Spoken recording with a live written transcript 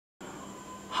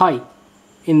Hi,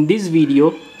 in this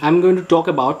video I'm going to talk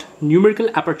about numerical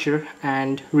aperture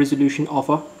and resolution of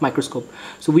a microscope.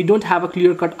 So we don't have a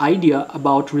clear-cut idea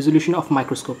about resolution of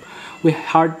microscope.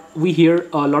 We hear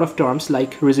a lot of terms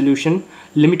like resolution,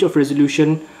 limit of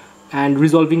resolution, and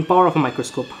resolving power of a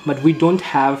microscope, but we don't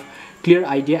have clear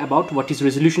idea about what is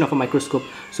resolution of a microscope.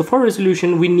 So for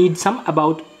resolution we need some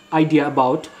idea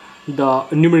about the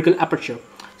numerical aperture.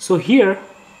 So here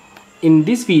in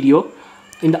this video,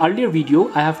 in the earlier video,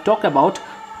 I have talked about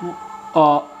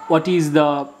what is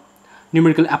the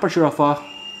numerical aperture of a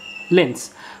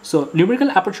lens. So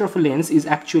numerical aperture of a lens is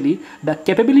actually the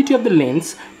capability of the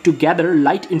lens to gather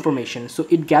light information. So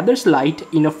it gathers light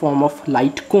in a form of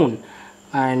light cone.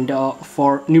 And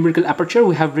for numerical aperture,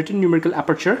 we have written numerical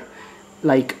aperture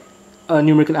like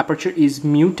numerical aperture is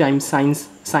mu times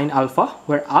sine alpha,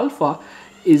 where alpha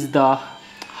is the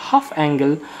half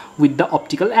angle with the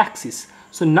optical axis.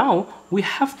 So now we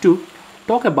have to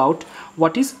talk about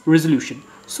what is resolution.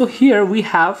 So here we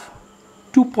have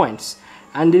 2 points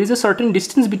and there is a certain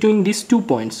distance between these 2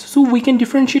 points. So we can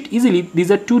differentiate easily,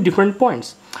 these are 2 different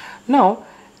points. Now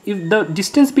if the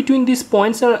distance between these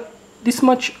points are this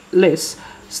much less,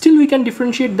 still we can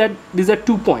differentiate that these are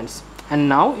 2 points. And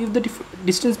now if the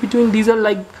distance between these are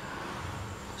like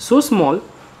so small,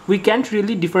 we can't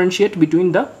really differentiate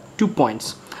between the 2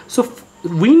 points. So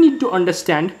we need to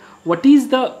understand what is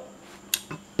the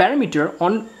parameter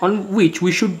on which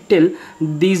we should tell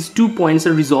these 2 points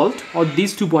are resolved or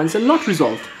these 2 points are not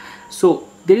resolved. So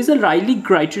there is a Rayleigh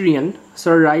criterion.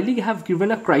 So Rayleigh have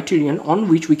given a criterion on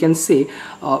which we can say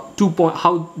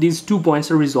how these 2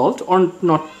 points are resolved or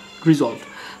not resolved.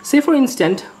 Say for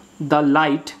instance, the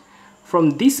light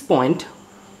from this point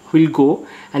will go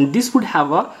and this would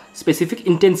have a specific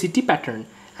intensity pattern,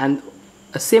 and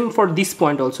same for this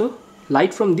point also.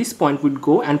 Light from this point would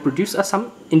go and produce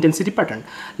some intensity pattern.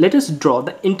 Let us draw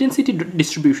the intensity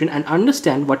distribution and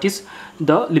understand what is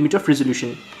the limit of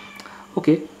resolution.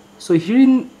 Okay, so here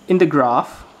in the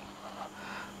graph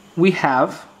we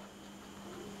have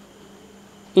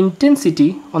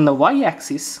intensity on the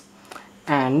y-axis,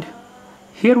 and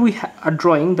here we are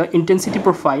drawing the intensity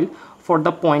profile for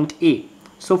the point A.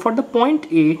 So for the point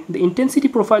A, the intensity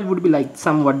profile would be like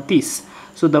somewhat this.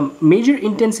 So the major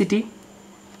intensity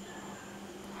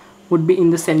would be in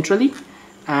the centrally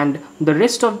and the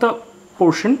rest of the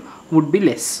portion would be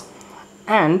less.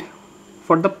 And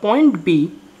for the point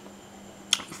B,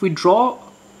 if we draw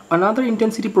another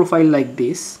intensity profile like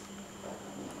this,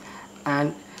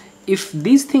 and if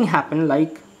this thing happen,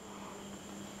 like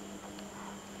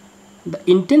the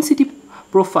intensity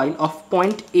profile of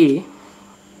point A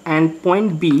and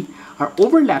point B are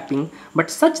overlapping,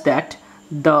 but such that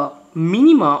the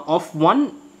minima of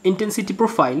one intensity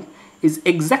profile is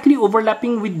exactly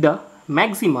overlapping with the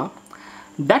maxima,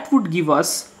 that would give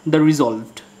us the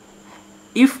resolved.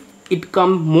 If it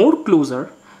come more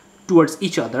closer towards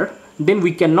each other, then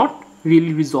we cannot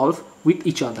really resolve with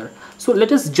each other. So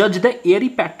let us judge the airy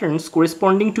patterns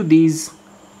corresponding to these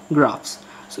graphs.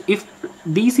 So if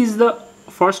this is the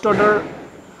first order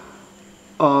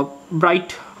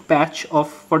bright patch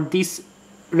for this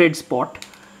red spot,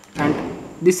 and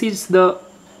this is the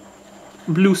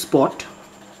blue spot,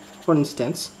 for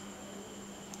instance.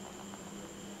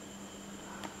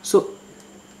 So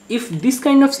if this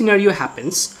kind of scenario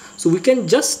happens, so we can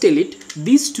just tell it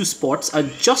these 2 spots are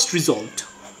just resolved.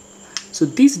 So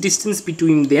this distance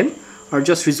between them are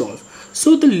just resolved.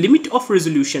 So the limit of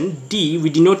resolution, D, we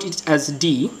denote it as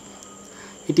D.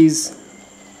 It is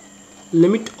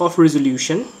limit of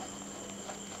resolution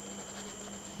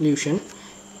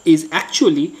is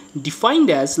actually defined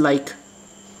as like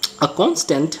a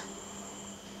constant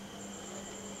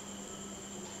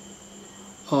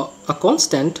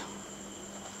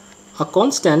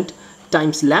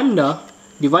times lambda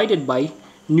divided by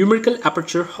numerical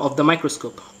aperture of the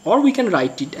microscope, or we can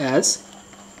write it as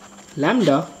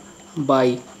lambda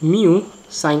by mu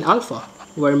sine alpha,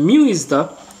 where mu is the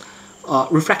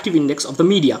refractive index of the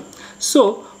media.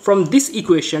 So from this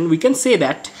equation we can say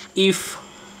that if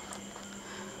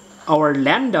our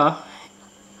lambda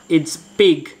is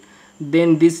big,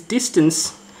 then this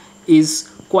distance is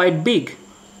quite big,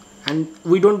 and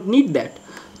we don't need that.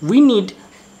 We need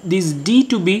this D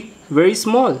to be very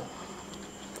small.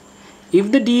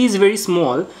 If the D is very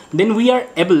small, then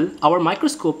our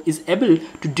microscope is able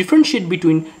to differentiate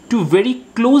between 2 very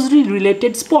closely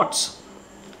related spots.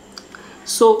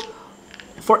 So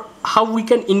for how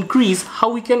to increase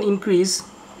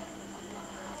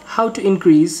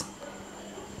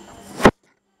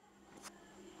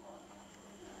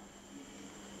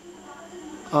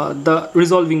the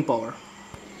resolving power.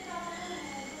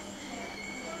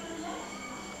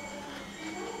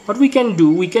 what we can do,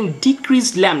 we can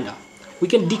decrease lambda.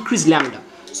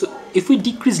 So if we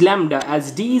decrease lambda,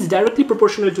 as d is directly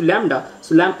proportional to lambda,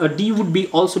 so d would be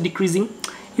also decreasing.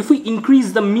 If we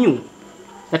increase the mu,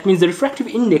 that means the refractive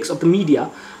index of the media,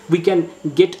 we can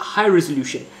get high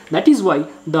resolution. That is why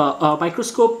the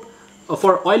microscope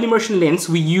for oil immersion lens,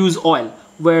 we use oil,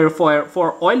 where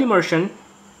for oil immersion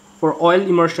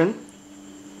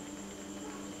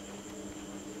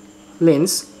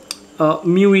lens,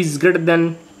 mu is greater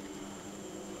than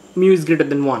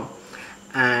 1.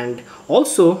 And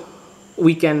also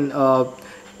we can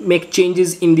make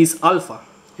changes in this alpha.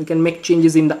 We can make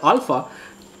changes in the alpha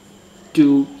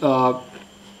to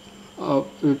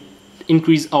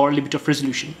increase our limit of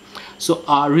resolution. So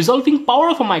resolving power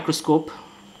of a microscope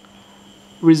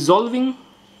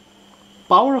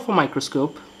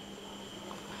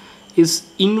is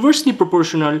inversely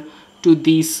proportional to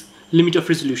this limit of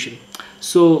resolution.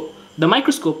 So the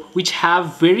microscope which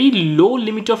have very low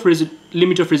limit of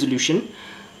resolution,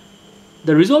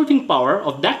 the resolving power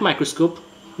of that microscope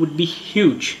would be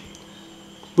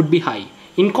high.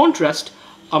 In contrast,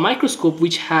 a microscope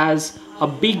which has a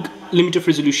big limit of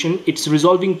resolution, its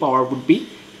resolving power would be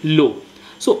low.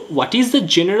 So what is the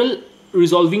general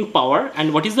resolving power,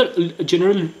 and what is the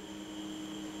general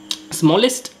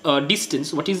smallest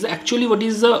distance? What is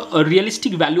the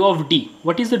realistic value of d?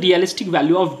 What is the realistic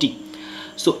value of d?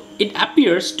 So it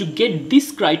appears to get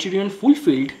this criterion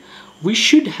fulfilled, we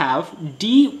should have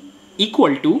d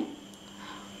equal to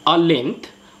a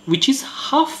length which is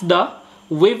half the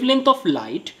wavelength of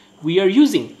light we are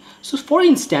using. So for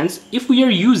instance, if we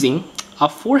are using a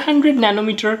 400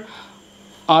 nanometer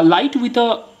light with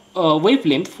a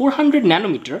wavelength 400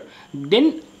 nanometer,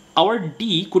 then our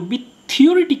d could be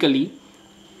theoretically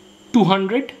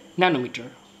 200 nanometer,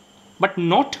 but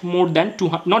not more than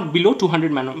not below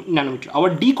 200 nanometer. Our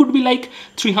d could be like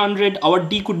 300, our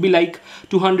d could be like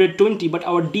 220, but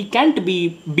our d can't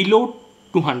be below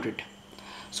 200.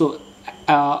 So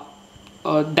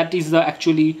that is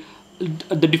actually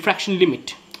the diffraction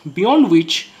limit, beyond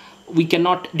which we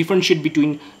cannot differentiate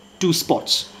between two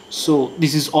spots. So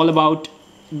this is all about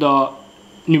the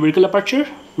numerical aperture,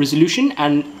 resolution,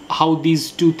 and how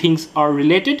these two things are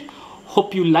related.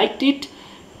 Hope you liked it,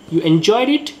 you enjoyed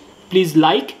it. Please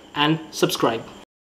like and subscribe.